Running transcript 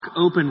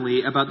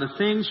openly about the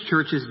things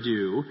churches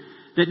do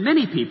that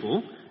many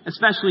people,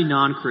 especially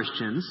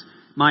non-Christians,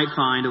 might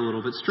find a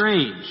little bit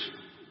strange.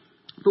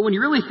 But when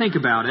you really think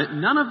about it,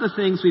 none of the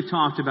things we've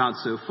talked about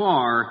so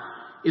far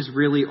is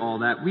really all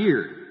that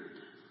weird.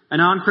 A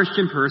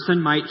non-Christian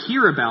person might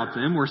hear about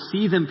them or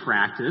see them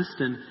practiced,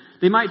 and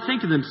they might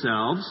think to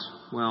themselves,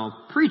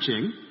 well,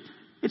 preaching,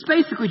 it's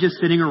basically just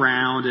sitting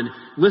around and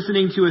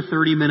listening to a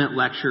 30-minute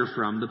lecture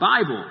from the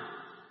Bible.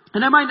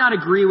 And I might not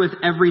agree with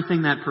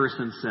everything that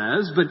person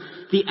says, but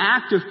the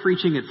act of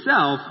preaching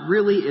itself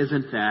really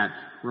isn't that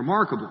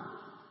remarkable.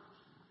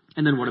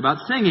 And then what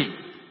about singing?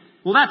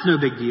 Well, that's no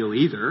big deal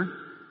either.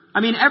 I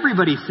mean,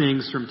 everybody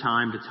sings from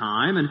time to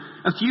time, and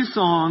a few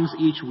songs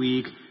each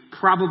week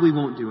probably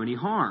won't do any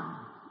harm.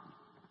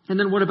 And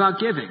then what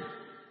about giving?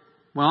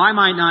 Well, I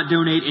might not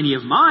donate any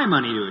of my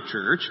money to a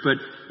church, but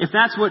if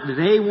that's what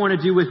they want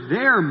to do with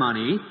their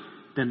money,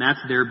 then that's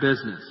their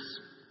business.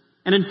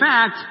 And in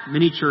fact,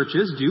 many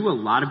churches do a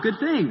lot of good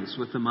things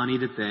with the money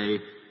that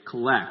they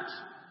collect.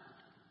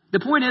 The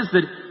point is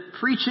that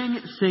preaching,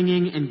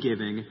 singing, and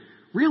giving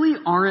really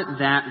aren't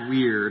that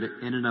weird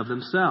in and of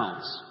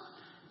themselves.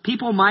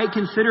 People might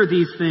consider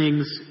these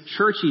things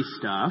churchy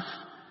stuff,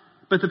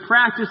 but the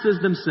practices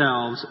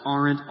themselves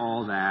aren't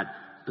all that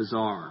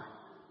bizarre.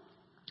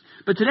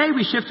 But today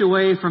we shift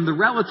away from the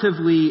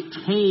relatively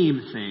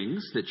tame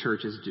things that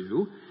churches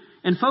do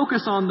and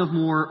focus on the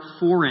more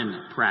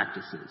foreign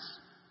practices,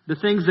 the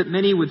things that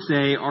many would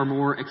say are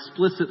more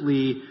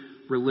explicitly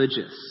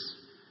religious.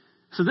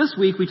 So this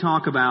week we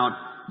talk about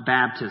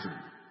baptism,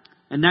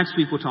 and next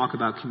week we'll talk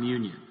about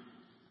communion.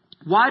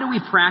 Why do we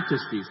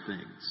practice these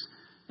things,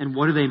 and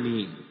what do they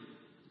mean?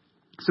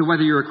 So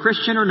whether you're a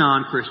Christian or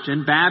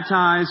non-Christian,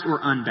 baptized or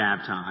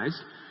unbaptized,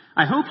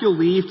 I hope you'll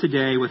leave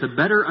today with a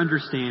better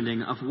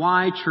understanding of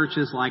why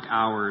churches like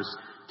ours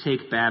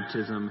take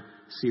baptism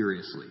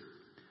seriously.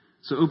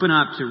 So open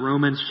up to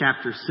Romans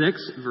chapter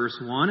 6, verse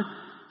 1.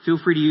 Feel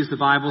free to use the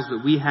Bibles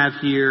that we have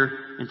here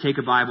and take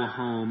a Bible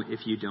home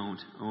if you don't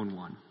own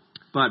one.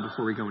 But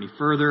before we go any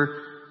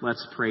further,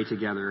 let's pray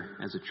together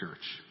as a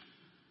church.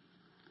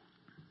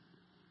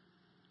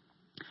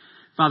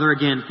 Father,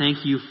 again,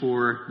 thank you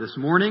for this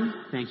morning.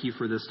 Thank you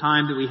for this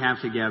time that we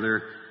have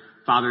together.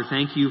 Father,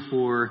 thank you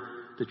for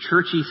the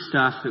churchy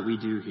stuff that we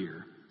do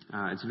here.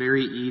 It's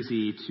very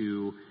easy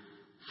to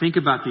think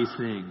about these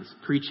things,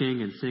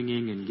 preaching and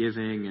singing and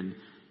giving, and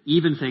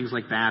even things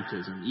like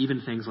baptism,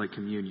 even things like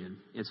communion.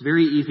 It's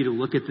very easy to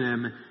look at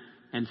them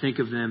and think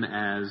of them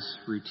as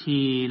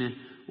routine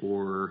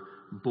or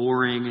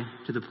boring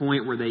to the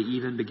point where they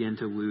even begin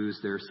to lose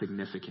their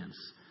significance.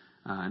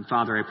 And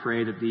Father, I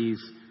pray that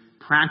these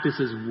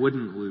practices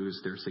wouldn't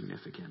lose their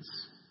significance.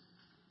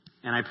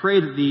 And I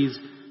pray that these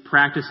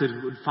practices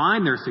would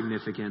find their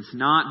significance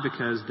not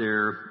because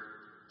they're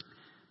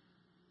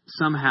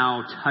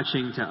somehow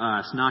touching to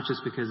us, not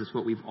just because it's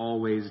what we've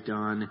always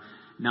done,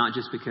 not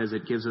just because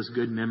it gives us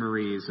good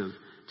memories of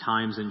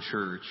times in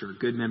church or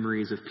good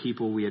memories of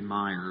people we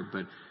admire,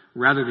 but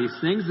rather these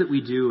things that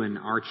we do in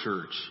our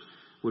church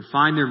would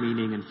find their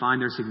meaning and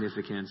find their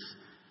significance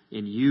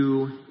in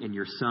you, in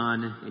your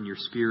Son, in your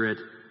Spirit,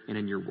 and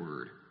in your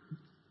Word.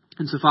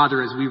 And so,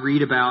 Father, as we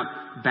read about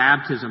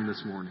baptism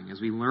this morning,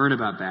 as we learn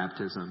about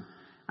baptism,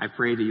 I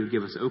pray that you would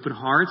give us open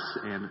hearts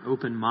and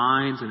open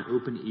minds and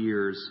open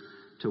ears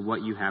to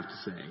what you have to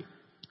say.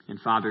 And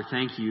Father,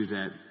 thank you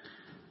that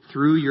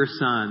through your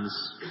Son's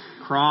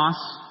cross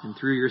and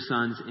through your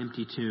Son's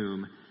empty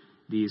tomb,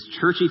 these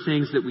churchy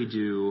things that we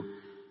do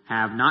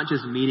have not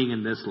just meaning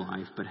in this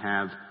life, but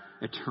have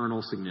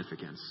eternal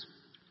significance.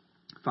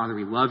 Father,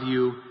 we love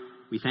you.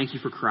 We thank you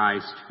for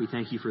Christ. We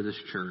thank you for this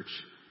church.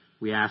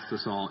 We ask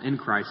this all in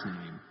Christ's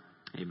name.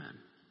 Amen.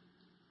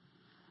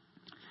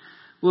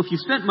 Well, if you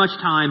spent much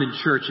time in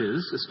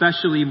churches,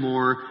 especially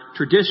more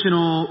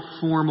traditional,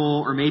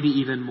 formal, or maybe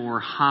even more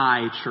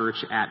high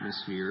church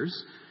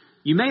atmospheres,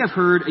 you may have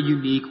heard a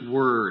unique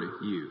word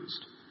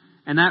used.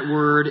 And that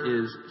word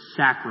is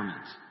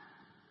sacrament.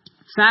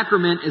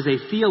 Sacrament is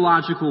a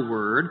theological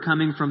word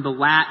coming from the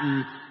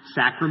Latin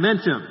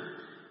sacramentum,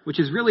 which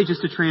is really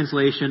just a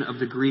translation of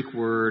the Greek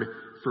word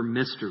for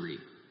mystery.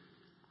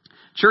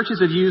 Churches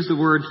have used the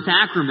word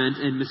sacrament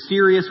in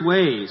mysterious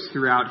ways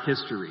throughout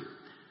history.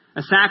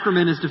 A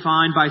sacrament is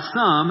defined by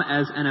some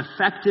as an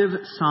effective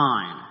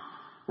sign,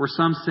 or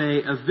some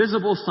say a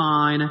visible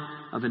sign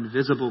of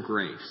invisible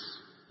grace,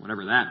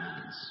 whatever that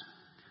means.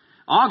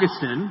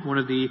 Augustine, one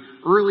of the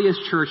earliest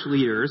church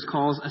leaders,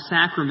 calls a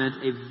sacrament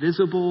a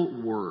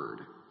visible word.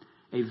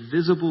 A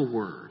visible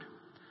word.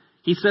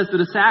 He says that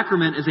a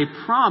sacrament is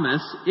a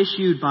promise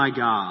issued by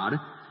God,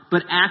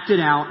 but acted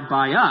out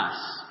by us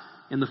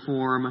in the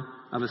form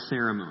of a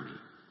ceremony.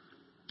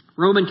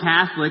 Roman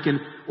Catholic and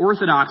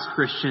Orthodox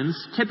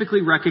Christians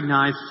typically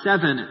recognize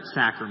 7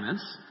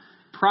 sacraments.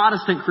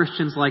 Protestant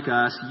Christians like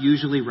us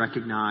usually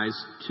recognize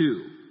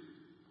 2.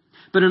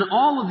 But in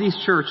all of these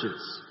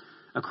churches,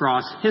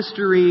 across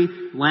history,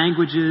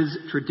 languages,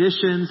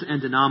 traditions, and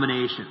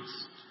denominations,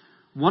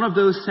 one of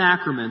those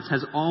sacraments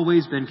has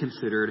always been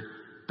considered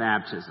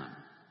baptism.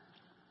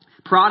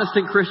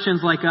 Protestant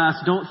Christians like us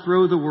don't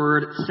throw the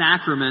word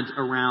sacrament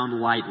around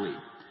lightly.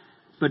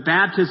 But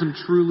baptism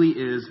truly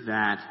is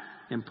that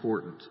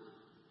important.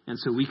 And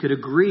so we could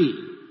agree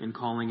in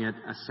calling it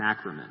a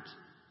sacrament.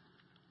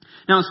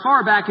 Now, as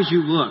far back as you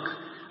look,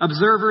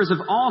 observers of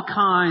all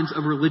kinds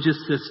of religious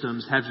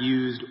systems have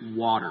used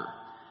water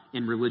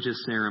in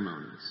religious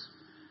ceremonies.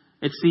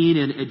 It's seen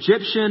in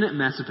Egyptian,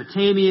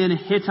 Mesopotamian,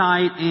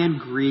 Hittite, and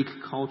Greek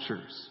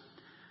cultures.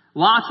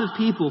 Lots of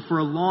people for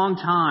a long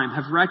time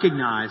have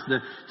recognized the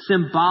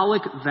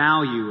symbolic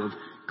value of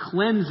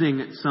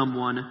cleansing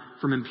someone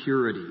from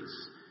impurities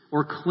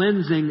or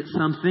cleansing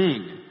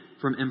something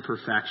from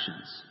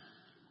imperfections.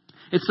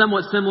 It's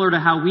somewhat similar to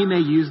how we may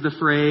use the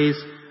phrase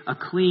a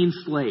clean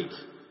slate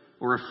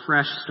or a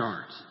fresh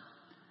start.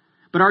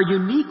 But our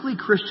uniquely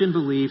Christian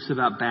beliefs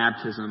about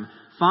baptism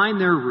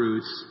find their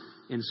roots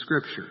in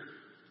Scripture.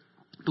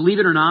 Believe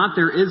it or not,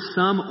 there is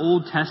some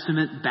Old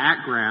Testament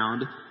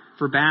background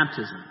for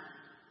baptism.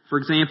 For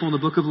example, in the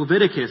book of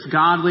Leviticus,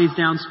 God lays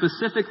down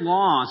specific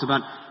laws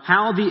about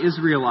how the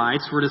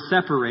Israelites were to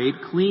separate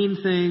clean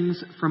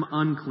things from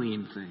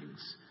unclean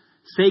things,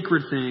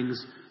 sacred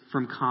things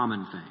from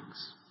common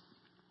things.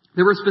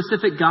 There were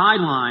specific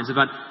guidelines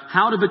about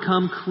how to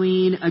become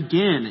clean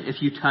again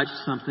if you touched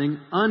something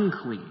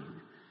unclean.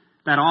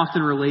 That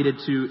often related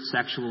to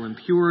sexual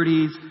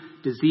impurities,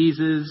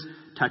 diseases,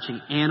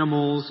 touching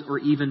animals, or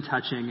even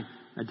touching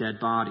a dead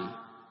body.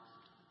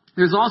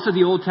 There's also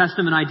the Old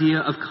Testament idea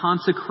of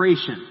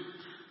consecration.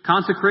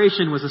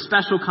 Consecration was a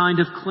special kind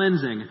of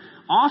cleansing,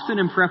 often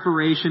in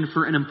preparation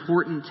for an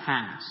important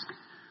task,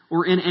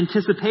 or in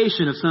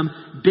anticipation of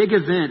some big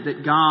event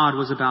that God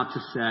was about to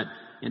set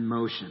in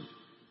motion.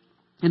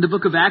 In the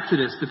book of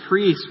Exodus, the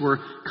priests were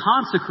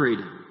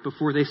consecrated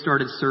before they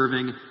started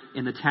serving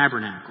in the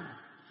tabernacle.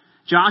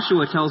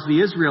 Joshua tells the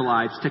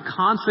Israelites to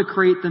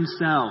consecrate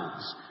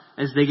themselves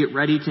as they get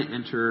ready to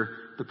enter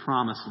the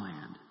promised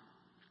land.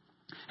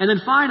 And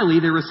then finally,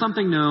 there was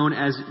something known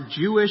as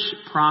Jewish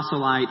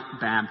proselyte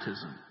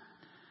baptism.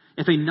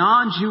 If a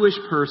non-Jewish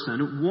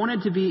person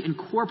wanted to be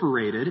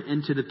incorporated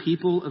into the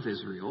people of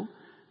Israel,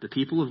 the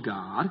people of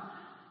God,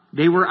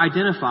 they were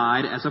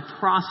identified as a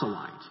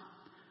proselyte.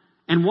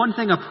 And one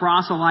thing a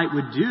proselyte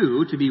would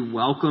do to be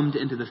welcomed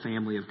into the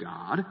family of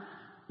God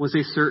was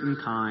a certain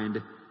kind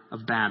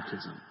of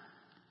baptism.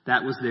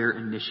 That was their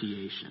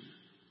initiation.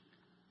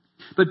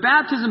 But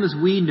baptism as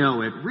we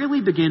know it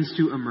really begins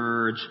to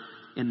emerge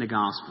in the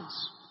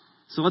Gospels.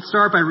 So let's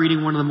start by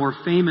reading one of the more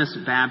famous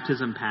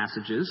baptism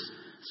passages,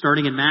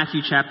 starting in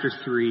Matthew chapter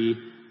 3,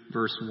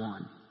 verse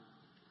 1.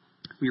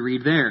 We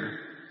read there,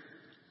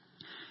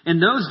 "In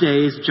those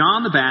days,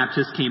 John the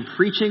Baptist came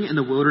preaching in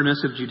the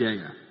wilderness of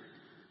Judea.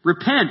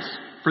 'Repent,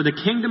 for the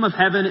kingdom of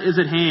heaven is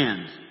at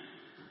hand.'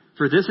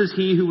 For this is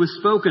he who was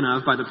spoken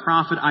of by the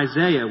prophet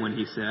Isaiah when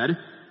he said,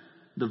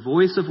 'The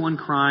voice of one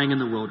crying in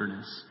the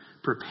wilderness,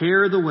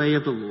 prepare the way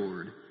of the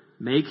Lord,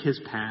 make his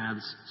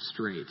paths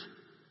straight.'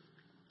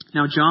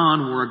 Now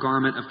John wore a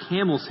garment of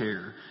camel's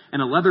hair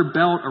and a leather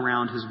belt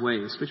around his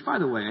waist," which, by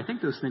the way, I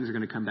think those things are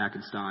going to come back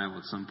in style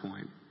at some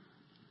point.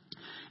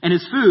 "And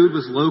his food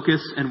was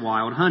locusts and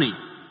wild honey.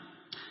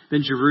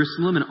 Then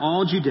Jerusalem and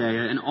all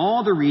Judea and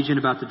all the region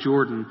about the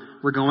Jordan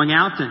were going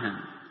out to him,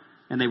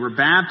 and they were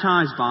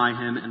baptized by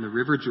him in the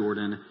river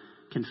Jordan,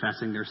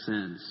 confessing their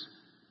sins.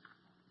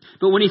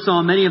 But when he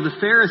saw many of the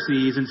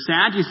Pharisees and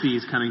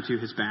Sadducees coming to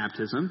his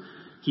baptism,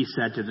 he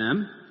said to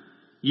them,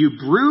 'You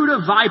brood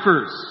of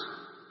vipers,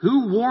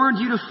 who warned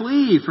you to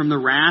flee from the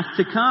wrath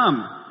to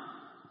come?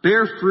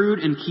 Bear fruit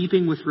in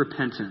keeping with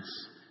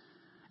repentance.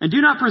 And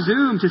do not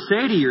presume to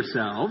say to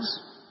yourselves,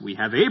 we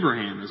have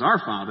Abraham as our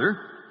father.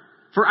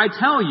 For I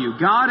tell you,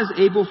 God is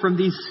able from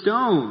these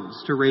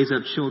stones to raise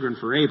up children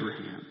for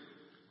Abraham.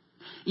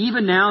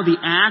 Even now the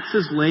axe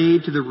is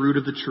laid to the root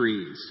of the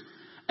trees.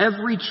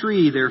 Every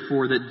tree,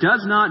 therefore, that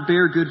does not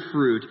bear good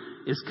fruit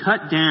is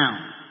cut down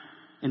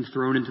and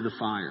thrown into the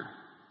fire.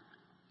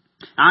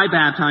 I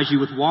baptize you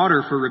with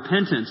water for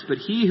repentance, but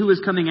he who is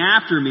coming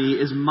after me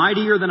is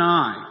mightier than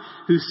I,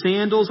 whose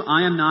sandals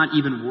I am not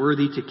even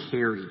worthy to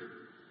carry.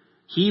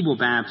 He will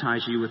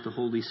baptize you with the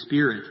Holy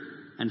Spirit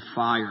and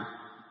fire.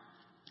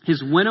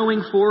 His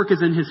winnowing fork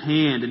is in his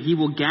hand, and he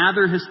will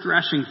gather his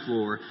threshing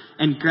floor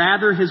and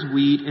gather his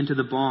wheat into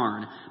the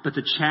barn, but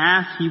the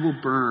chaff he will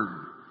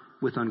burn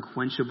with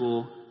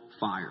unquenchable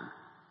fire.'"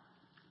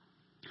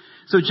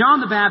 So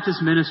John the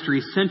Baptist's ministry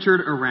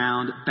centered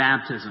around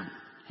baptism.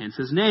 Hence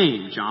his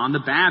name, John the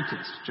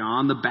Baptist,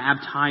 John the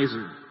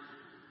Baptizer.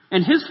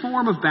 And his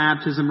form of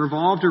baptism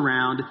revolved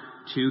around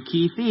two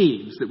key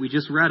themes that we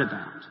just read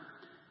about.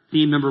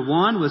 Theme number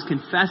 1 was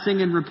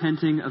confessing and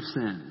repenting of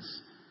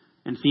sins.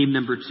 And theme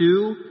number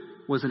 2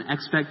 was an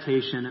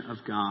expectation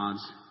of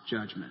God's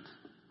judgment.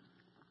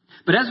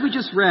 But as we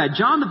just read,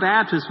 John the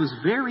Baptist was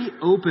very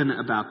open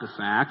about the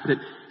fact that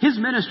his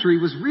ministry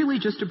was really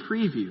just a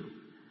preview.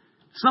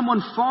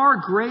 Someone far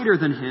greater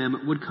than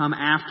him would come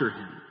after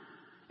him.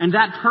 And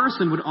that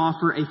person would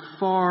offer a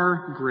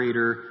far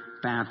greater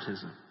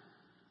baptism.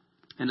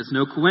 And it's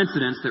no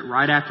coincidence that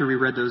right after we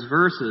read those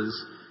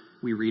verses,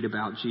 we read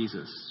about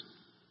Jesus.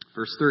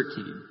 Verse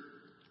 13.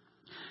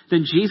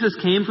 Then Jesus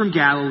came from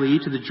Galilee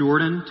to the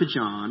Jordan to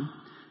John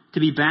to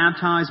be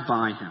baptized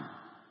by him.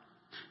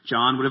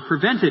 John would have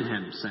prevented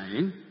him,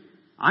 saying,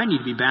 I need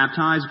to be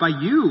baptized by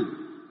you,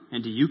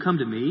 and do you come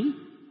to me?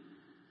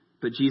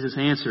 But Jesus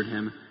answered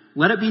him,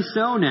 Let it be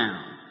so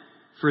now,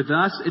 for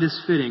thus it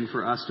is fitting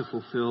for us to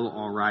fulfill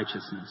all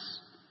righteousness.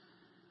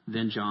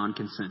 Then John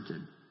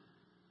consented.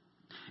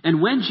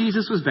 And when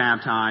Jesus was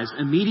baptized,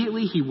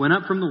 immediately he went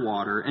up from the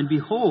water, and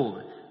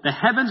behold, the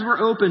heavens were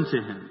opened to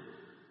him,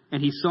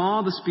 and he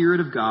saw the Spirit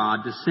of God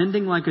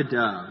descending like a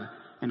dove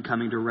and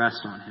coming to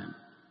rest on him.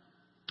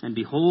 And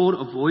behold,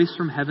 a voice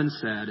from heaven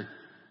said,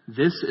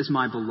 This is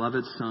my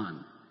beloved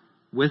Son,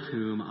 with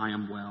whom I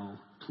am well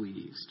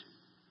pleased.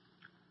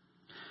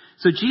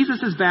 So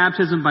Jesus'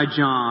 baptism by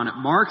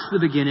John marks the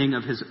beginning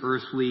of his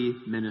earthly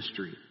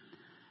ministry.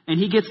 And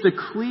he gets the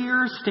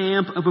clear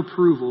stamp of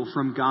approval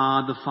from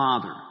God the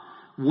Father,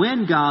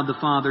 when God the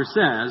Father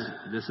says,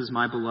 This is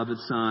my beloved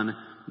Son,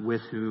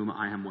 with whom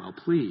I am well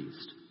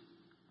pleased.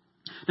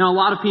 Now, a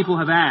lot of people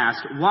have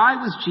asked, why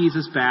was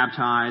Jesus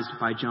baptized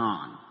by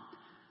John?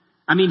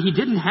 I mean, he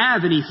didn't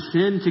have any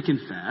sin to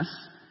confess.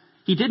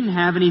 He didn't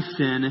have any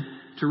sin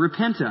to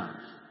repent of.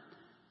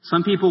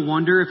 Some people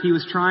wonder if he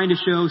was trying to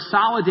show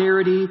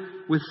solidarity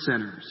with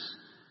sinners.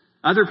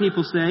 Other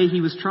people say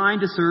he was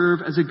trying to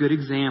serve as a good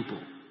example.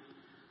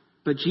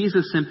 But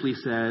Jesus simply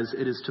says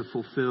it is to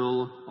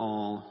fulfill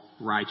all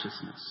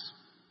righteousness.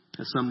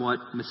 A somewhat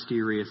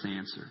mysterious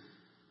answer.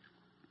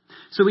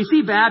 So we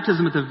see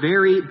baptism at the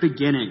very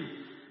beginning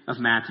of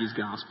Matthew's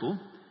gospel,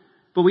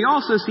 but we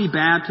also see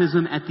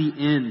baptism at the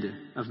end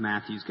of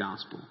Matthew's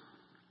gospel.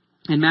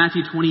 In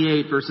Matthew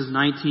 28, verses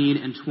 19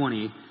 and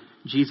 20,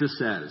 Jesus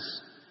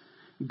says,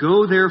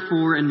 Go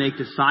therefore and make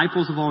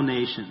disciples of all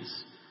nations,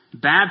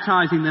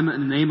 baptizing them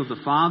in the name of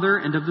the Father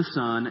and of the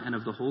Son and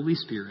of the Holy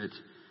Spirit,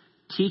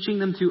 teaching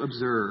them to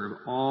observe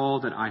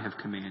all that I have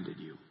commanded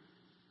you.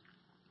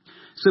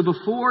 So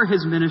before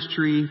his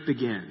ministry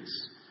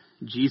begins,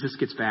 Jesus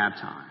gets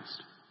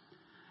baptized.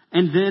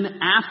 And then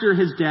after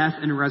his death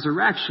and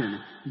resurrection,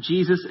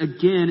 Jesus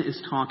again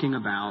is talking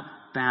about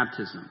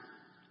baptism.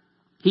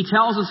 He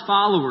tells his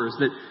followers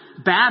that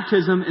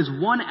baptism is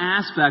one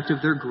aspect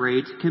of their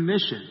Great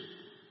Commission.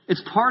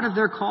 It's part of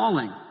their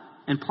calling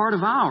and part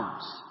of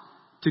ours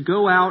to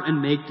go out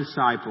and make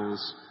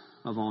disciples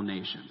of all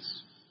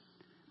nations.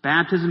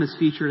 Baptism is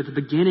featured at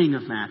the beginning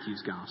of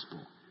Matthew's gospel,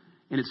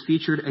 and it's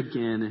featured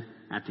again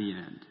at the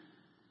end.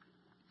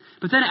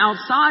 But then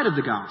outside of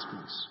the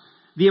Gospels,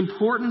 the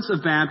importance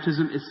of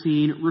baptism is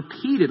seen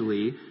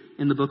repeatedly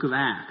in the book of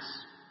Acts.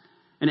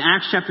 In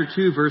Acts chapter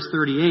 2, verse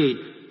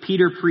 38,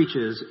 Peter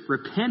preaches,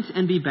 Repent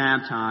and be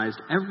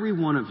baptized, every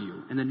one of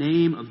you, in the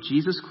name of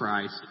Jesus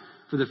Christ,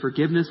 for the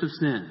forgiveness of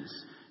sins,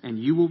 and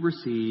you will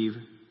receive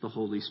the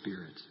Holy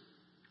Spirit.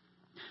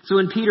 So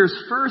in Peter's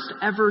first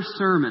ever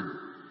sermon,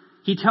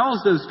 he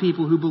tells those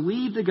people who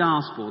believe the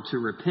gospel to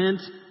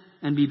repent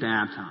and be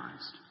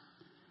baptized.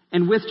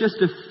 And with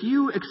just a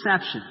few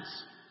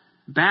exceptions,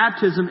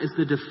 baptism is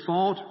the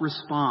default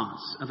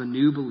response of a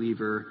new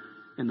believer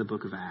in the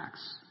book of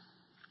Acts.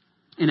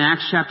 In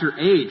Acts chapter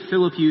 8,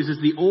 Philip uses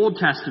the Old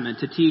Testament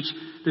to teach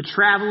the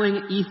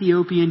traveling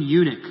Ethiopian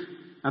eunuch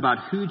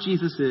about who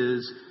Jesus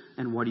is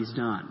and what he's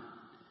done.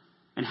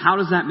 And how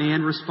does that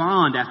man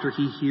respond after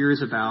he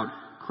hears about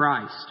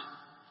Christ?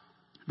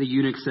 The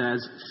eunuch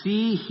says,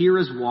 See, here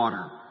is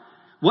water.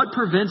 What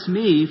prevents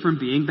me from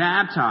being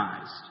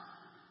baptized?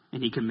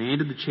 And he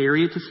commanded the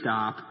chariot to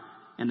stop,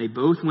 and they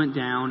both went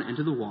down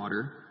into the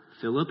water,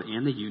 Philip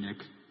and the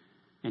eunuch,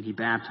 and he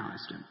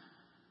baptized him.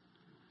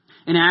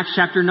 In Acts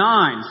chapter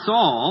 9,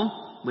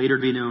 Saul, later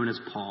to be known as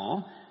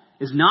Paul,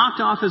 is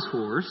knocked off his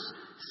horse,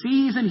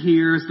 sees and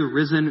hears the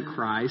risen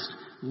Christ,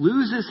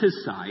 loses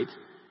his sight,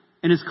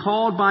 and is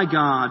called by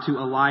God to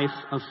a life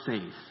of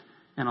faith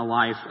and a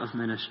life of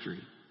ministry.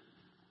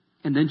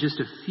 And then just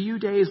a few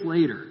days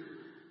later,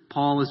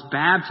 Paul is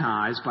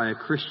baptized by a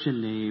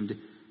Christian named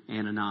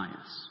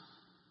Ananias.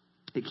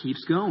 It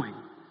keeps going.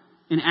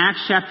 In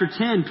Acts chapter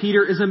 10,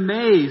 Peter is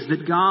amazed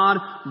that God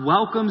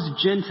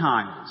welcomes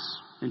Gentiles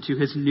into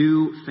his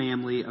new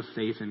family of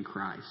faith in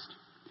Christ.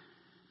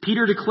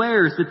 Peter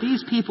declares that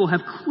these people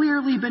have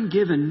clearly been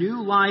given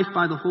new life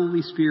by the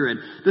Holy Spirit,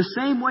 the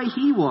same way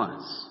he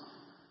was.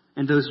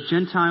 And those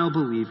Gentile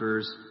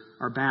believers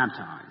are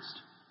baptized.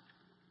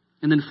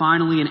 And then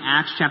finally in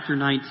Acts chapter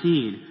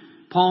 19,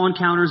 Paul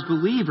encounters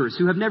believers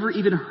who have never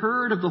even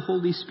heard of the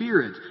Holy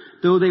Spirit,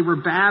 though they were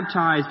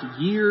baptized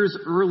years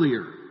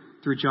earlier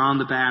through John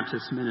the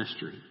Baptist's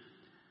ministry.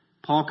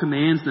 Paul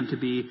commands them to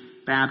be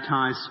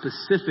baptized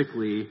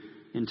specifically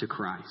into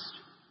Christ.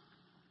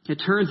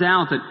 It turns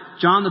out that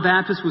John the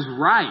Baptist was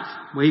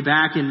right way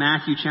back in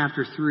Matthew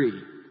chapter 3.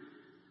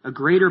 A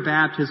greater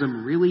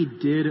baptism really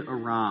did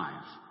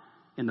arrive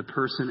in the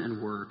person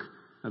and work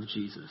of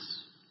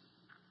Jesus.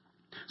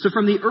 So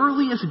from the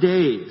earliest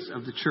days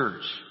of the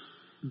church,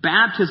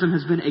 baptism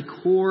has been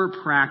a core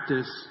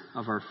practice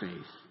of our faith.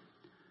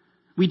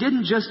 We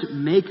didn't just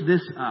make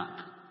this up.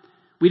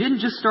 We didn't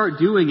just start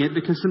doing it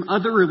because some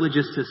other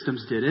religious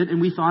systems did it and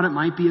we thought it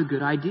might be a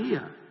good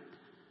idea.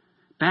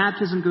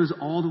 Baptism goes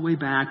all the way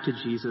back to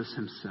Jesus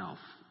himself.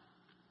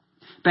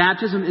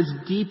 Baptism is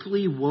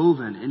deeply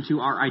woven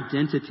into our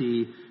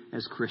identity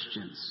as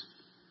Christians.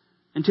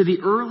 And to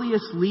the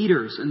earliest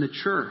leaders in the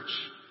church,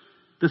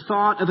 the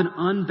thought of an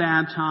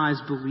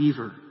unbaptized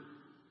believer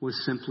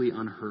was simply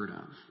unheard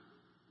of.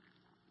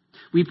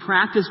 We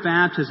practice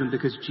baptism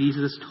because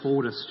Jesus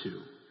told us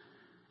to.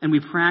 And we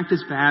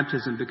practice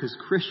baptism because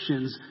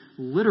Christians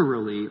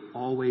literally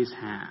always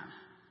have.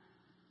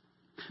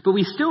 But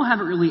we still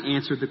haven't really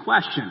answered the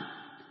question,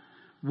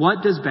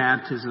 what does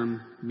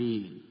baptism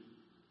mean?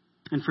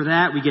 And for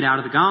that, we get out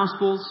of the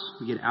Gospels,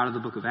 we get out of the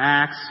book of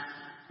Acts,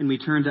 and we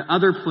turn to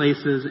other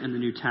places in the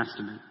New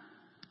Testament.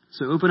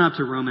 So open up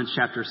to Romans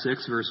chapter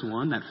 6, verse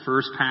 1, that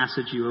first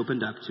passage you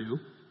opened up to.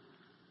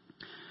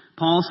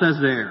 Paul says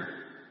there,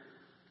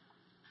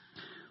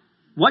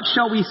 "What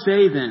shall we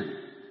say then?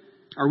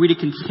 Are we to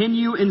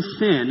continue in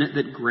sin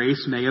that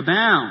grace may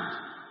abound?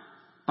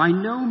 By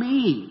no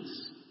means.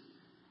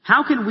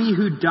 How can we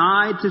who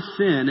died to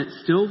sin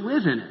still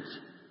live in it?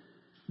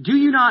 Do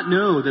you not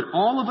know that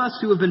all of us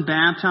who have been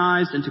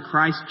baptized into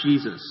Christ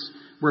Jesus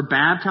were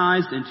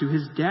baptized into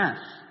his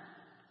death?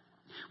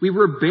 We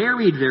were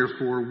buried,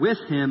 therefore, with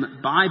him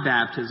by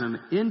baptism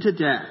into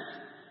death,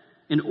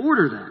 in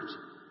order that,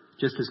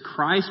 just as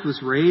Christ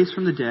was raised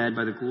from the dead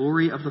by the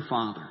glory of the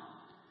Father,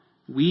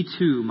 we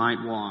too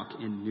might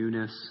walk in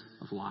newness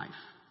of life."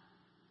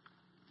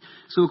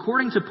 So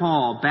according to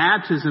Paul,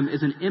 baptism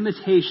is an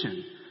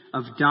imitation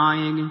of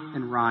dying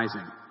and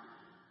rising,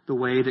 the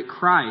way that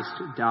Christ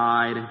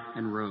died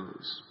and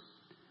rose.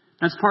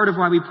 That's part of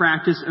why we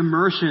practice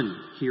immersion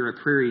here at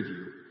Prairie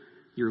View.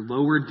 You're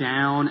lowered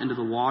down into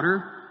the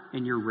water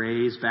and you're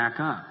raised back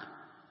up,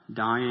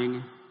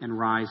 dying and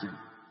rising.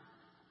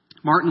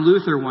 Martin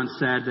Luther once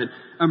said that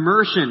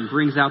immersion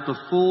brings out the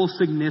full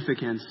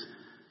significance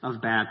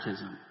of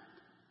baptism.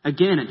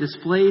 Again, it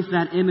displays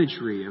that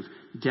imagery of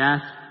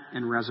death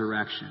and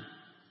resurrection.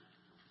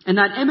 And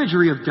that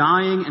imagery of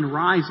dying and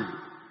rising,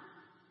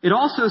 it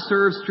also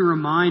serves to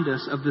remind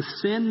us of the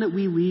sin that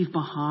we leave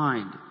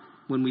behind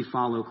when we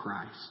follow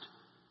Christ.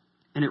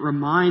 And it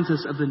reminds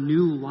us of the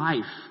new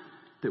life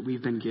that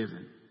we've been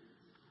given.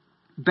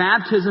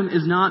 Baptism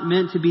is not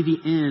meant to be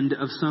the end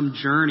of some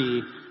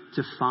journey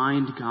to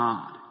find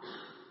God.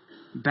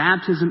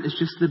 Baptism is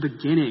just the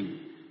beginning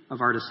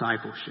of our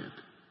discipleship.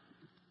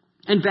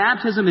 And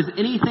baptism is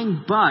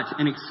anything but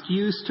an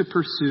excuse to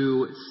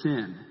pursue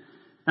sin.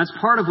 That's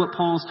part of what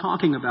Paul's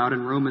talking about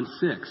in Romans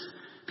 6.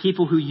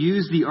 People who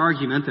use the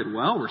argument that,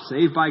 well, we're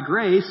saved by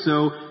grace,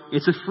 so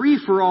it's a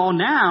free-for-all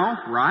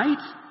now, right?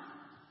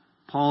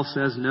 Paul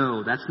says,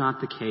 no, that's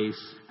not the case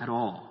at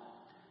all.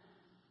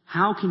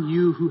 How can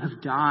you who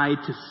have died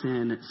to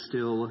sin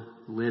still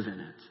live in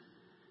it?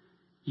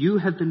 You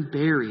have been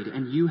buried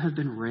and you have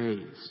been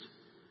raised.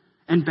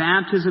 And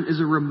baptism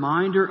is a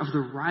reminder of the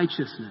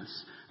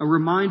righteousness, a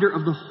reminder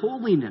of the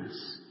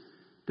holiness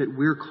that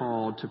we're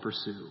called to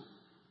pursue.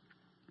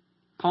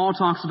 Paul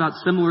talks about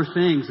similar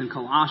things in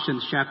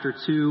Colossians chapter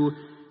 2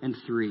 and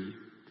 3.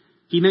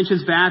 He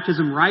mentions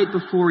baptism right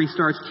before he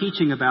starts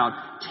teaching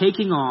about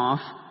taking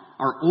off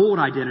our old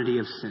identity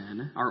of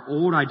sin, our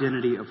old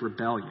identity of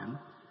rebellion,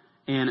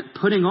 and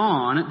putting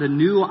on the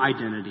new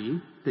identity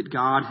that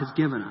God has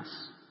given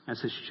us as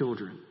his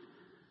children.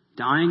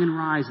 Dying and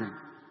rising,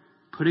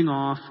 putting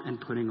off and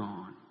putting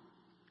on.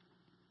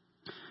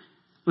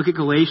 Look at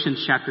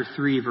Galatians chapter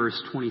 3, verse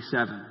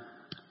 27.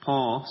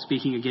 Paul,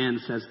 speaking again,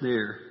 says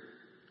there,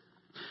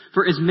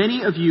 "For as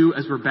many of you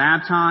as were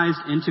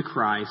baptized into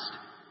Christ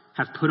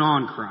have put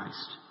on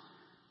Christ.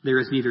 There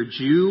is neither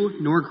Jew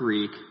nor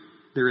Greek,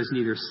 there is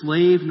neither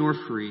slave nor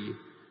free,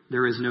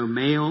 there is no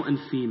male and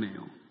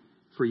female,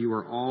 for you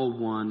are all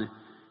one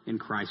in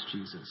Christ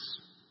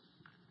Jesus."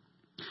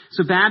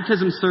 So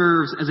baptism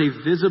serves as a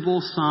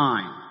visible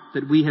sign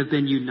that we have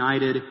been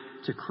united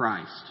to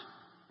Christ.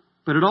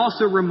 But it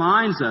also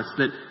reminds us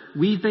that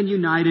we've been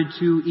united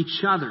to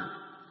each other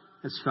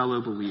as fellow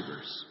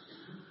believers.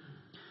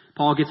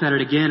 Paul gets at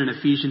it again in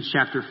Ephesians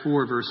chapter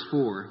 4, verse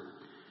 4.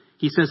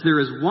 He says, "There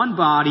is one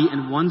body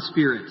and one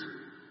spirit,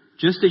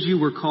 just as you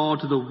were called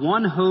to the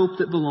one hope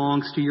that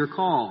belongs to your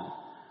call.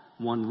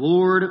 One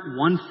Lord,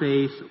 one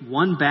faith,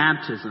 one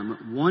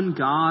baptism, one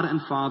God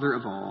and Father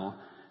of all,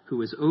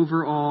 who is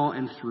over all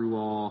and through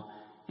all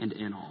and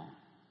in all."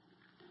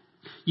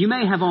 You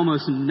may have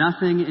almost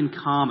nothing in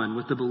common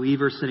with the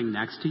believer sitting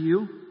next to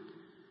you,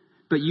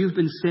 but you've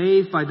been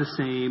saved by the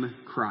same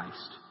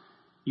Christ.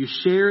 You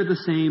share the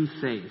same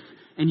faith,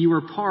 and you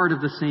are part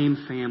of the same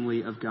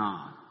family of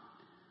God.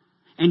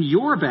 And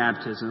your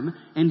baptism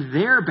and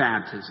their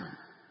baptism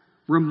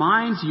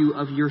reminds you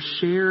of your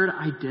shared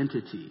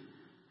identity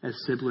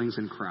as siblings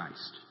in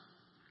Christ.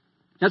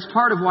 That's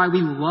part of why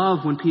we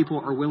love when people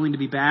are willing to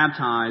be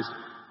baptized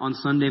on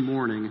Sunday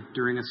morning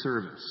during a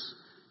service.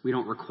 We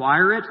don't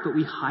require it, but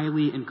we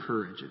highly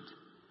encourage it.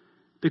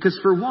 Because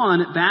for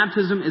one,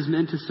 baptism is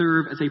meant to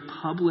serve as a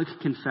public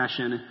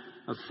confession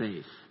of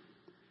faith.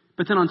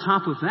 But then on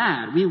top of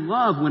that, we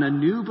love when a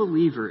new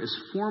believer is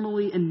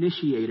formally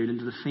initiated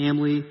into the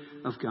family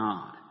of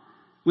God,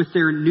 with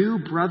their new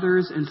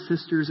brothers and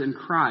sisters in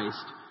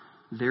Christ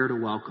there to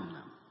welcome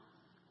them.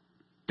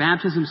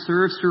 Baptism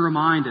serves to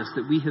remind us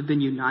that we have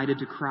been united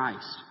to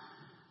Christ,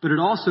 but it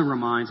also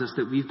reminds us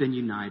that we've been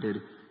united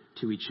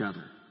to each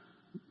other.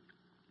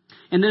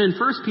 And then in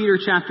 1 Peter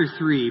chapter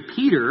 3,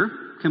 Peter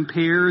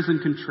compares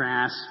and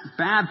contrasts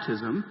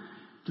baptism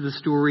to the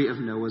story of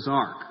Noah's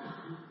Ark.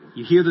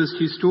 You hear those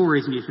two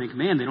stories and you think,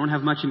 man, they don't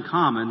have much in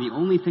common. The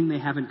only thing they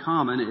have in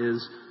common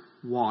is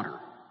water.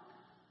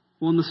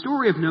 Well, in the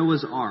story of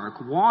Noah's Ark,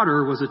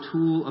 water was a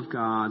tool of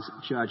God's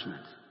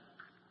judgment.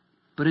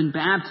 But in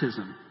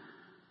baptism,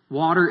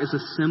 water is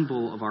a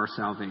symbol of our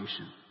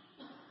salvation.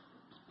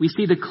 We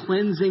see the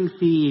cleansing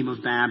theme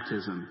of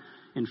baptism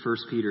in 1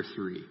 Peter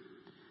 3.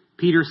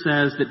 Peter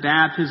says that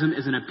baptism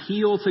is an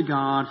appeal to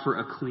God for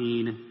a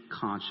clean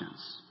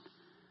conscience.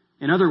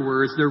 In other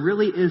words, there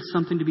really is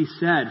something to be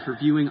said for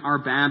viewing our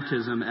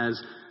baptism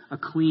as a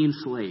clean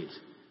slate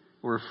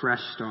or a fresh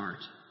start.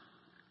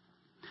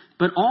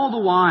 But all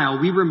the while,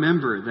 we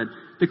remember that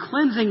the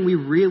cleansing we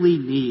really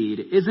need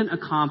isn't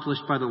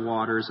accomplished by the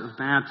waters of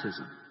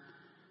baptism.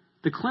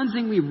 The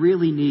cleansing we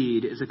really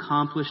need is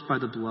accomplished by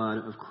the blood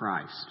of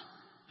Christ,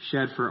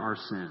 shed for our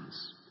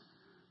sins.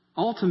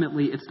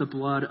 Ultimately, it's the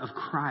blood of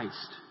Christ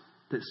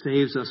that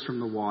saves us from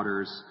the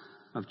waters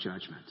of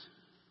judgment.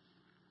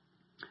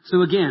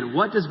 So again,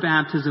 what does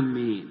baptism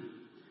mean?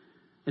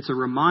 It's a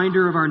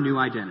reminder of our new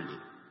identity,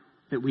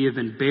 that we have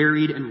been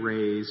buried and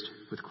raised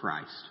with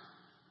Christ.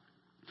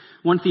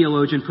 One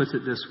theologian puts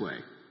it this way: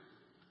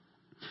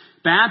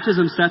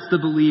 baptism sets the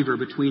believer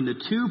between the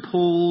two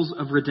poles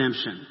of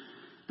redemption,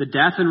 the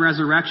death and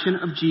resurrection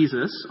of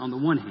Jesus on the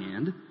one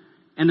hand,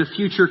 and the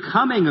future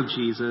coming of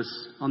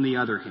Jesus on the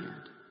other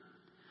hand.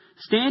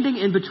 Standing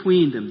in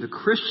between them, the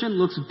Christian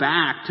looks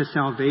back to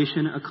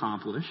salvation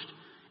accomplished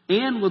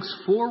and looks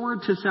forward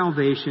to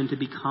salvation to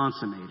be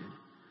consummated,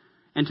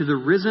 and to the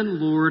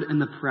risen Lord in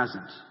the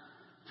present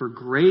for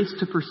grace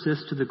to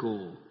persist to the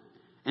goal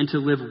and to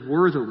live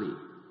worthily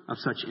of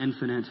such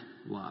infinite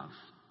love.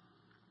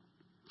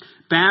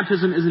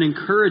 Baptism is an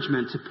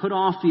encouragement to put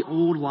off the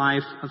old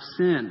life of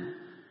sin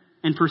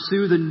and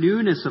pursue the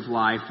newness of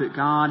life that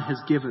God has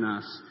given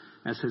us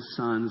as His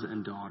sons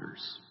and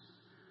daughters.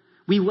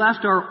 We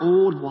left our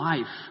old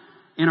life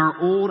and our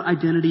old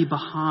identity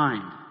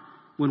behind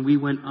when we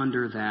went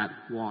under that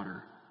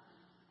water.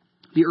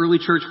 The early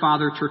church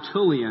father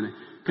Tertullian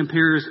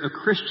compares a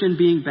Christian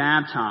being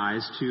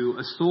baptized to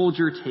a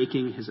soldier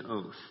taking his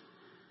oath.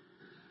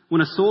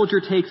 When a soldier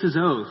takes his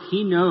oath,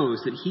 he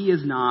knows that he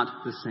is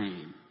not the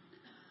same.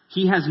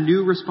 He has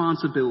new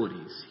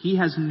responsibilities. He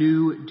has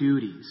new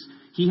duties.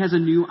 He has a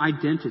new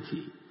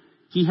identity.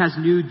 He has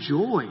new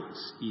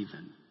joys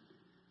even.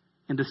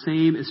 And the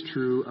same is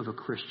true of a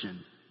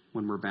Christian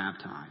when we're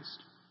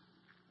baptized.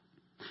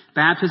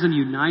 Baptism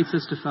unites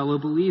us to fellow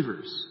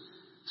believers,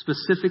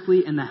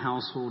 specifically in the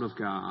household of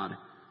God,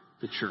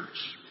 the church.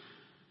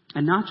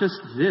 And not just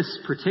this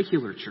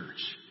particular church,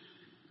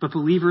 but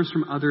believers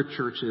from other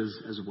churches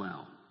as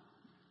well.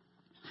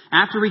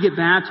 After we get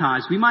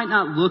baptized, we might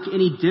not look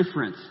any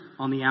different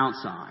on the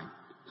outside,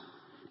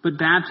 but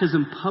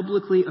baptism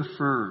publicly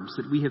affirms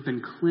that we have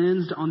been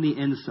cleansed on the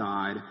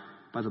inside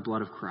by the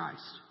blood of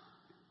Christ.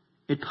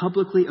 It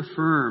publicly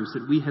affirms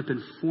that we have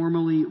been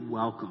formally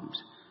welcomed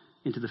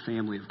into the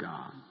family of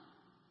God.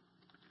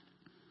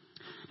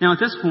 Now, at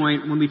this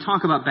point, when we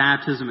talk about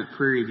baptism at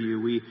Prairie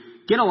View, we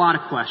get a lot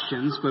of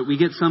questions, but we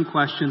get some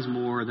questions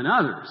more than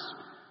others.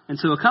 And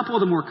so a couple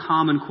of the more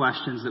common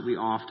questions that we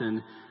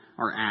often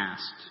are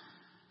asked.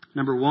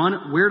 Number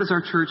one, where does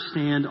our church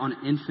stand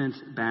on infant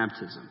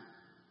baptism?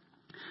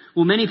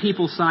 Well, many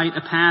people cite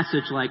a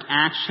passage like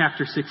Acts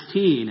chapter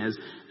 16 as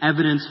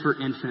evidence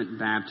for infant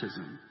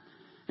baptism.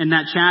 In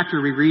that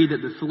chapter, we read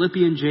that the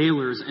Philippian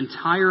jailer's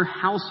entire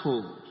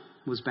household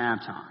was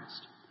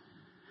baptized.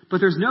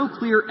 But there's no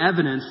clear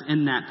evidence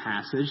in that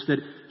passage that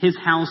his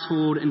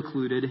household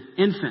included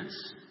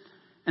infants.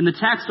 And the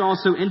text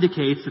also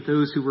indicates that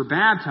those who were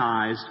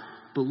baptized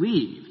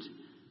believed,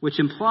 which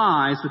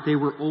implies that they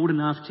were old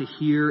enough to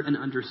hear and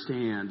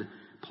understand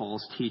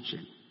Paul's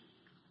teaching.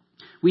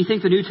 We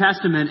think the New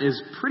Testament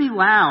is pretty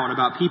loud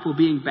about people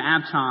being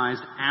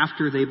baptized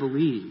after they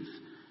believe,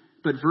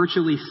 but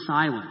virtually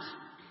silent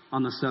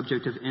on the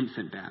subject of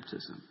infant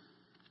baptism.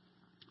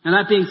 Now,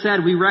 that being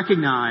said, we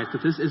recognize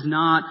that this is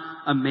not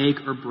a make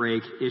or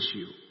break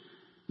issue.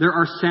 There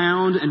are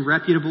sound and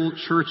reputable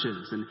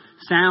churches and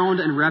sound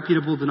and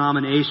reputable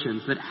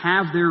denominations that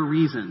have their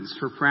reasons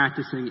for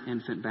practicing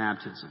infant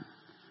baptism.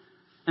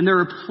 And there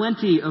are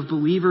plenty of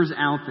believers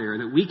out there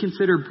that we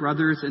consider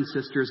brothers and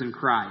sisters in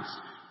Christ,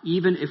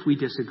 even if we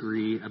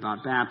disagree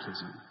about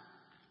baptism.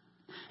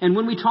 And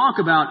when we talk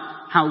about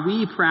how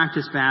we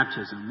practice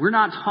baptism, we're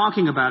not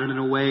talking about it in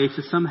a way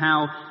to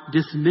somehow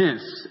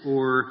dismiss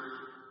or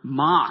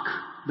mock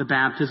the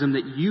baptism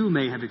that you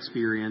may have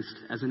experienced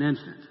as an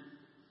infant.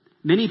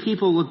 Many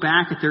people look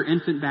back at their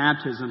infant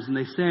baptisms and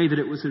they say that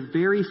it was a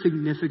very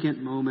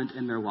significant moment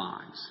in their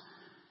lives.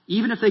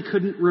 Even if they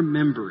couldn't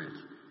remember it,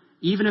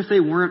 even if they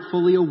weren't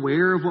fully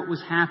aware of what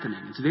was happening,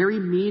 it's very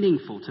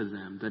meaningful to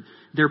them that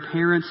their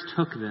parents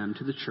took them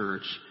to the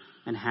church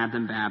and had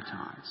them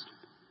baptized.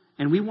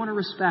 And we want to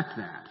respect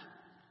that.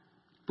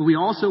 But we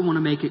also want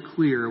to make it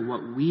clear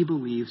what we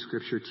believe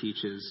Scripture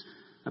teaches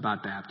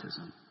about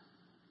baptism.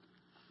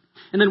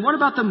 And then what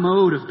about the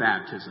mode of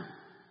baptism?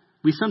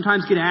 We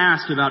sometimes get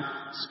asked about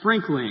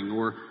sprinkling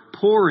or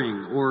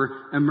pouring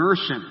or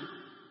immersion.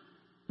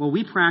 Well,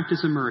 we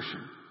practice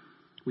immersion.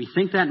 We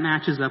think that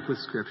matches up with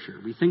Scripture.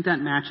 We think that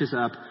matches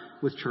up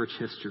with church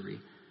history.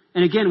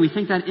 And again, we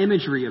think that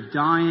imagery of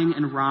dying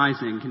and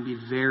rising can be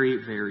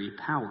very, very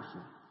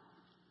powerful.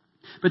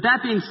 But that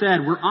being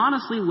said, we're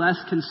honestly less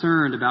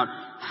concerned about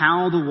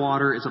how the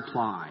water is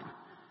applied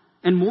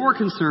and more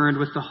concerned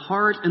with the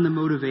heart and the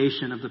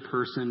motivation of the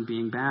person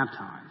being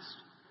baptized.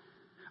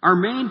 Our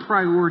main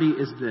priority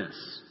is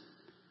this,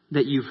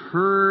 that you've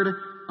heard,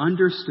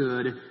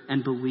 understood,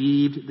 and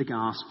believed the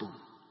gospel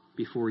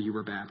before you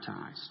were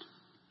baptized.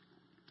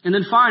 And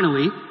then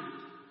finally,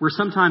 we're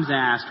sometimes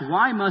asked,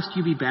 why must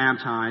you be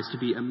baptized to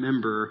be a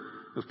member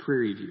of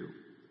Prairie View?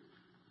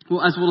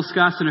 Well, as we'll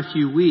discuss in a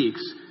few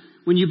weeks,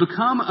 when you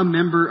become a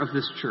member of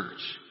this church,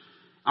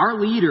 our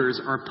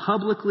leaders are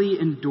publicly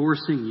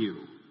endorsing you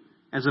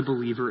as a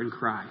believer in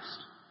Christ.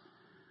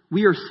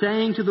 We are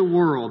saying to the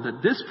world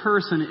that this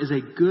person is a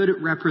good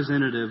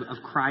representative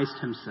of Christ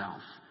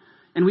himself.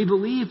 And we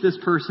believe this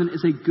person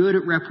is a good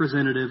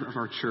representative of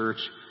our church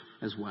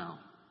as well.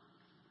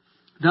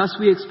 Thus,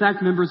 we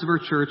expect members of our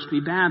church to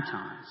be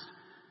baptized.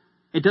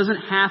 It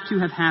doesn't have to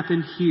have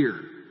happened here.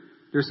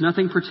 There's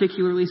nothing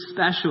particularly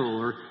special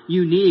or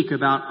unique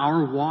about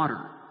our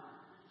water.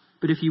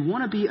 But if you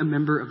want to be a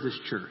member of this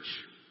church,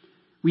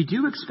 we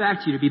do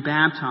expect you to be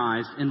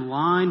baptized in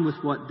line with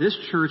what this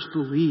church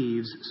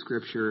believes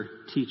Scripture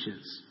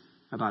teaches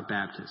about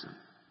baptism.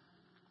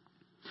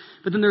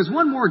 But then there's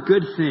one more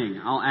good thing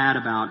I'll add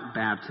about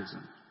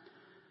baptism.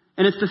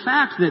 And it's the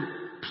fact that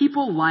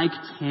people like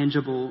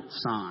tangible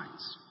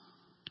signs.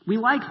 We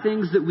like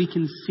things that we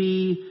can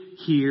see,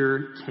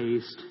 hear,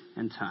 taste,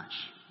 and touch.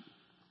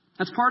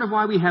 That's part of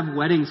why we have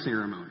wedding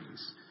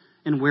ceremonies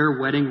and wear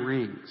wedding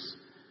rings.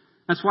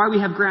 That's why we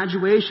have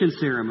graduation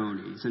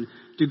ceremonies and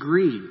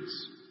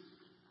degrees.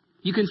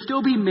 You can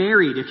still be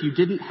married if you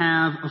didn't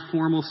have a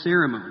formal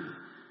ceremony,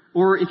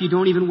 or if you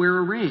don't even wear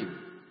a ring.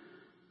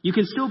 You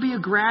can still be a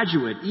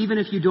graduate even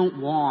if you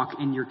don't walk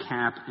in your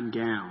cap and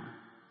gown.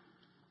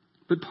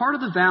 But part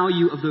of the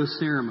value of those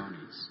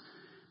ceremonies,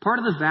 part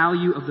of the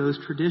value of those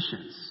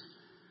traditions,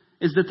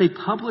 is that they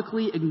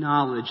publicly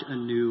acknowledge a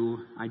new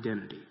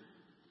identity.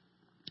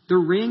 The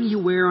ring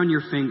you wear on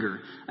your finger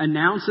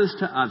announces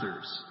to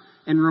others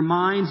and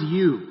reminds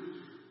you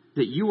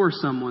that you are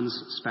someone's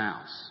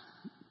spouse.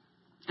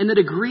 And the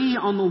degree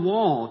on the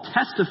wall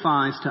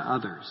testifies to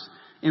others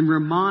and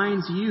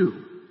reminds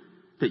you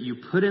that you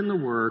put in the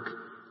work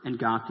and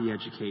got the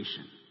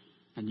education,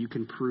 and you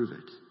can prove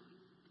it.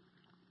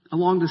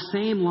 Along the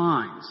same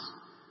lines,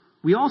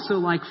 we also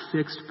like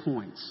fixed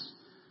points.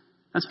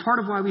 That's part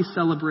of why we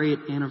celebrate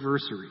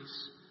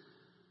anniversaries.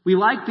 We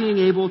like being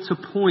able to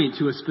point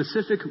to a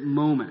specific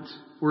moment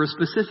or a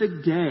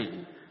specific day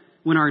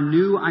when our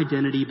new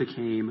identity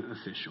became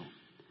official.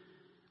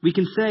 We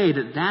can say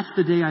that that's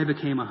the day I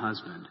became a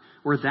husband,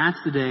 or that's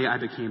the day I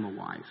became a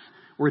wife,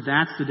 or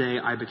that's the day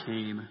I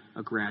became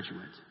a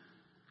graduate.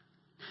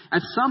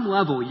 At some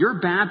level, your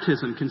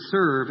baptism can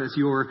serve as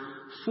your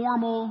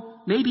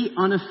formal, maybe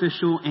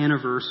unofficial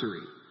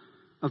anniversary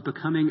of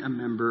becoming a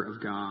member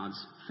of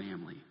God's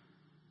family.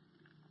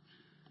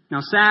 Now,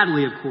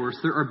 sadly, of course,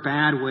 there are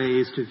bad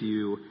ways to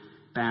view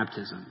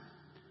baptism.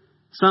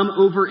 Some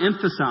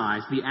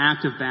overemphasize the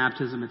act of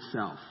baptism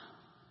itself.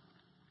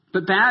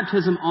 But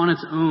baptism on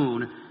its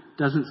own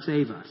doesn't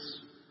save us.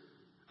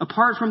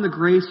 Apart from the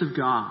grace of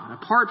God,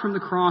 apart from the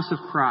cross of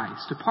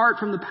Christ, apart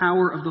from the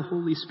power of the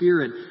Holy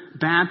Spirit,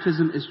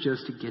 baptism is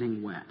just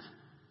getting wet.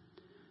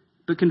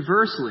 But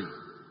conversely,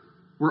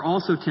 we're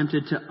also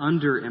tempted to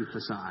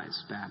underemphasize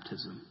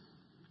baptism.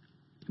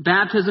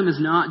 Baptism is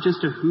not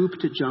just a hoop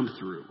to jump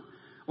through,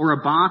 or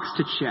a box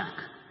to check,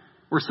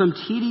 or some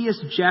tedious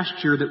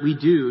gesture that we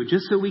do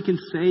just so we can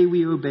say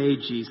we obey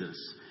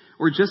Jesus,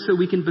 or just so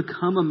we can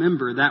become a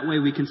member, that way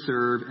we can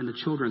serve in the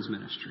children's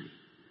ministry.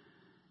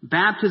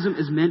 Baptism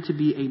is meant to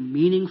be a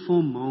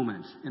meaningful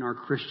moment in our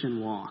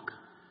Christian walk,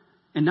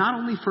 and not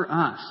only for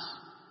us,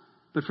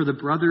 but for the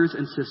brothers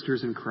and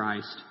sisters in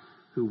Christ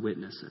who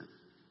witness it.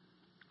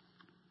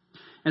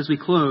 As we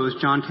close,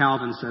 John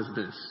Calvin says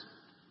this: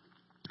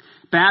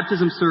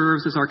 baptism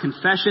serves as our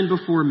confession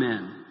before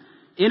men,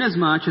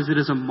 inasmuch as it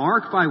is a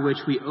mark by which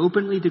we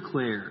openly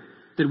declare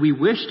that we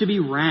wish to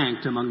be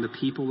ranked among the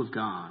people of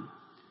God,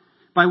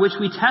 by which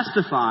we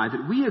testify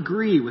that we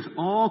agree with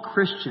all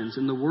Christians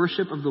in the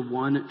worship of the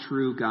one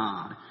true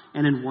God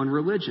and in one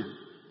religion,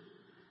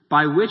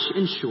 by which,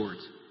 in short,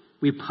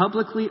 we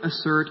publicly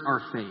assert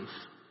our faith,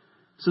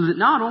 so that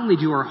not only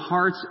do our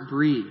hearts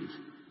breathe,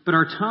 but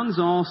our tongues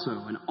also,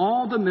 and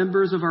all the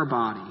members of our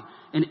body,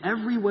 in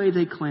every way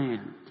they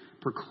can,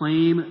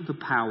 proclaim the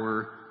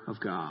power of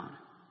God.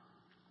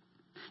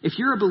 If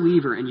you're a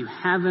believer and you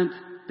haven't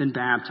been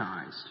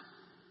baptized,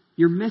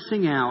 you're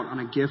missing out on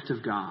a gift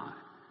of God,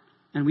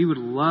 and we would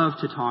love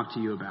to talk to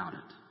you about it.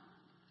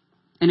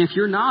 And if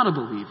you're not a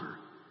believer,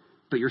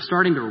 but you're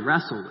starting to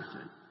wrestle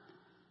with it,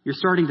 you're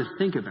starting to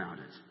think about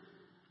it,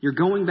 you're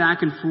going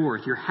back and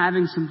forth, you're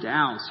having some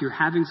doubts, you're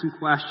having some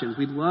questions,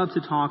 we'd love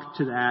to talk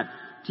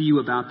to you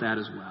about that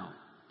as well.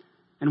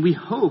 And we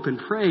hope and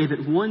pray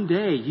that one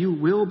day you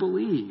will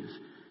believe,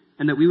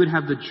 and that we would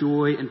have the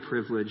joy and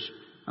privilege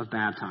of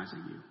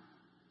baptizing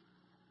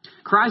you.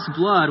 Christ's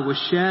blood was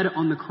shed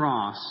on the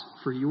cross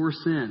for your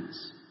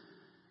sins.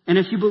 And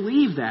if you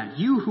believe that,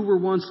 you who were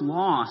once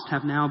lost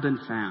have now been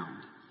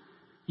found.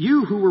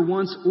 You who were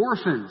once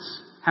orphans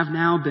have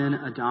now been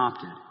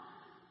adopted.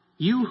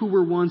 You who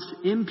were once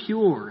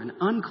impure and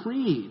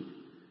unclean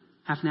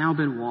have now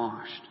been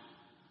washed.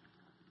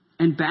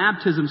 And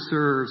baptism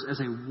serves as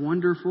a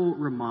wonderful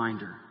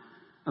reminder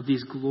of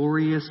these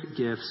glorious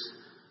gifts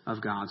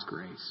of God's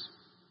grace.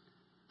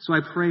 So I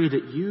pray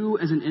that you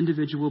as an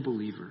individual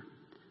believer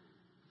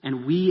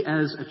and we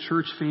as a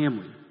church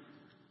family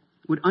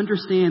would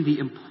understand the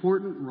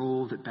important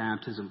role that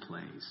baptism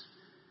plays.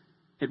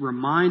 It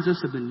reminds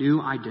us of the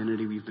new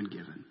identity we've been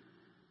given.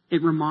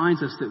 It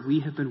reminds us that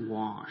we have been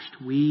washed,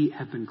 we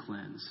have been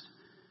cleansed.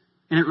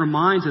 And it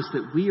reminds us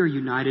that we are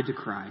united to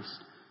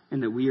Christ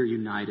and that we are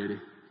united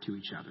to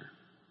each other.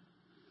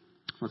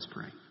 Let's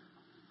pray.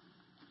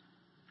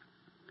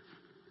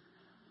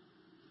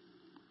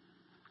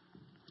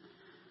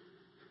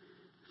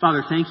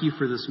 Father, thank you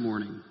for this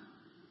morning.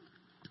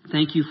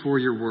 Thank you for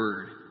your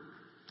word.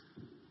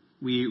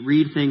 We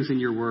read things in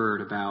your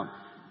word about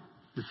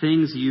the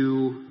things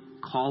you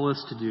call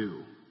us to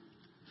do.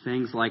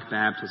 Things like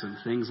baptism,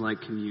 things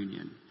like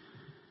communion.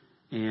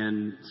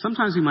 And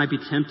sometimes we might be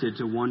tempted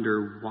to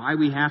wonder why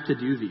we have to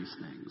do these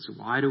things.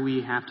 Why do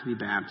we have to be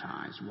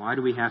baptized? Why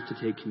do we have to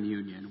take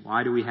communion?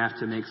 Why do we have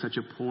to make such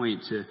a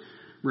point to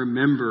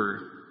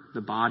remember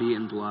the body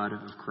and blood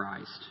of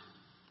Christ?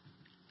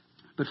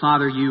 But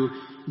Father, you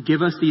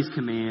give us these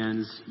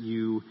commands,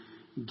 you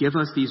give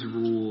us these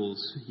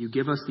rules, you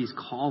give us these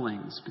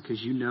callings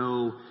because you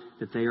know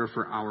that they are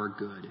for our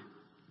good.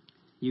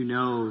 You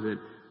know that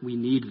we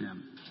need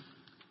them.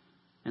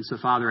 And so,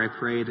 Father, I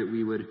pray that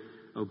we would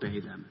obey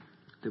them,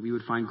 that we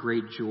would find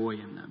great joy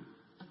in them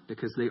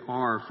because they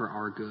are for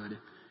our good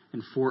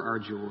and for our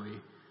joy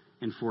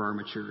and for our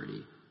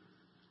maturity.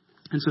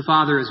 And so,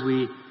 Father, as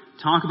we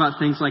talk about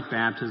things like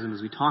baptism,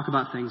 as we talk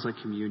about things like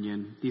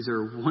communion, these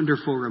are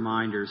wonderful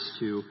reminders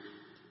to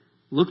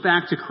look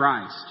back to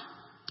Christ,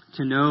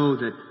 to know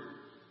that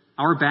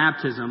our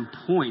baptism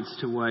points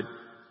to what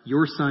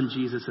your Son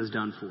Jesus has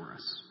done for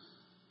us,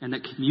 and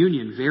that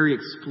communion very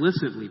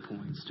explicitly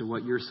points to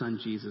what your Son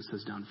Jesus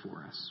has done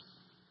for us.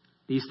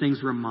 These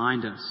things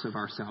remind us of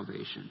our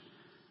salvation,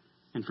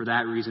 and for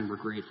that reason we're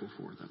grateful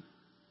for them.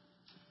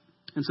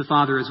 And so,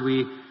 Father, as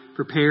we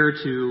prepare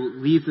to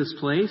leave this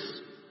place,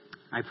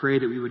 I pray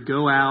that we would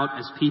go out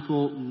as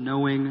people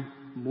knowing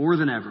more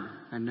than ever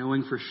and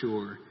knowing for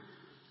sure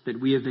that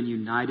we have been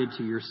united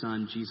to your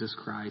Son, Jesus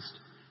Christ,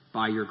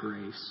 by your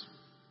grace.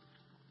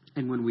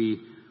 And when we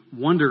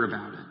wonder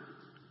about it,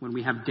 when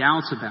we have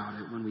doubts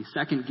about it, when we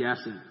second guess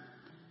it,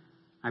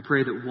 I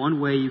pray that one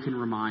way you can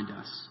remind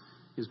us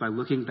is by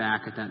looking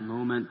back at that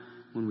moment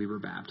when we were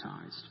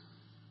baptized.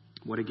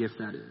 What a gift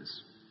that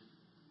is.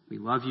 We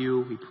love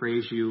you. We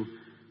praise you.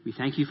 We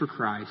thank you for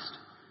Christ.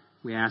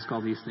 We ask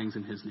all these things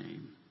in his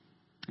name.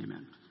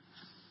 Amen.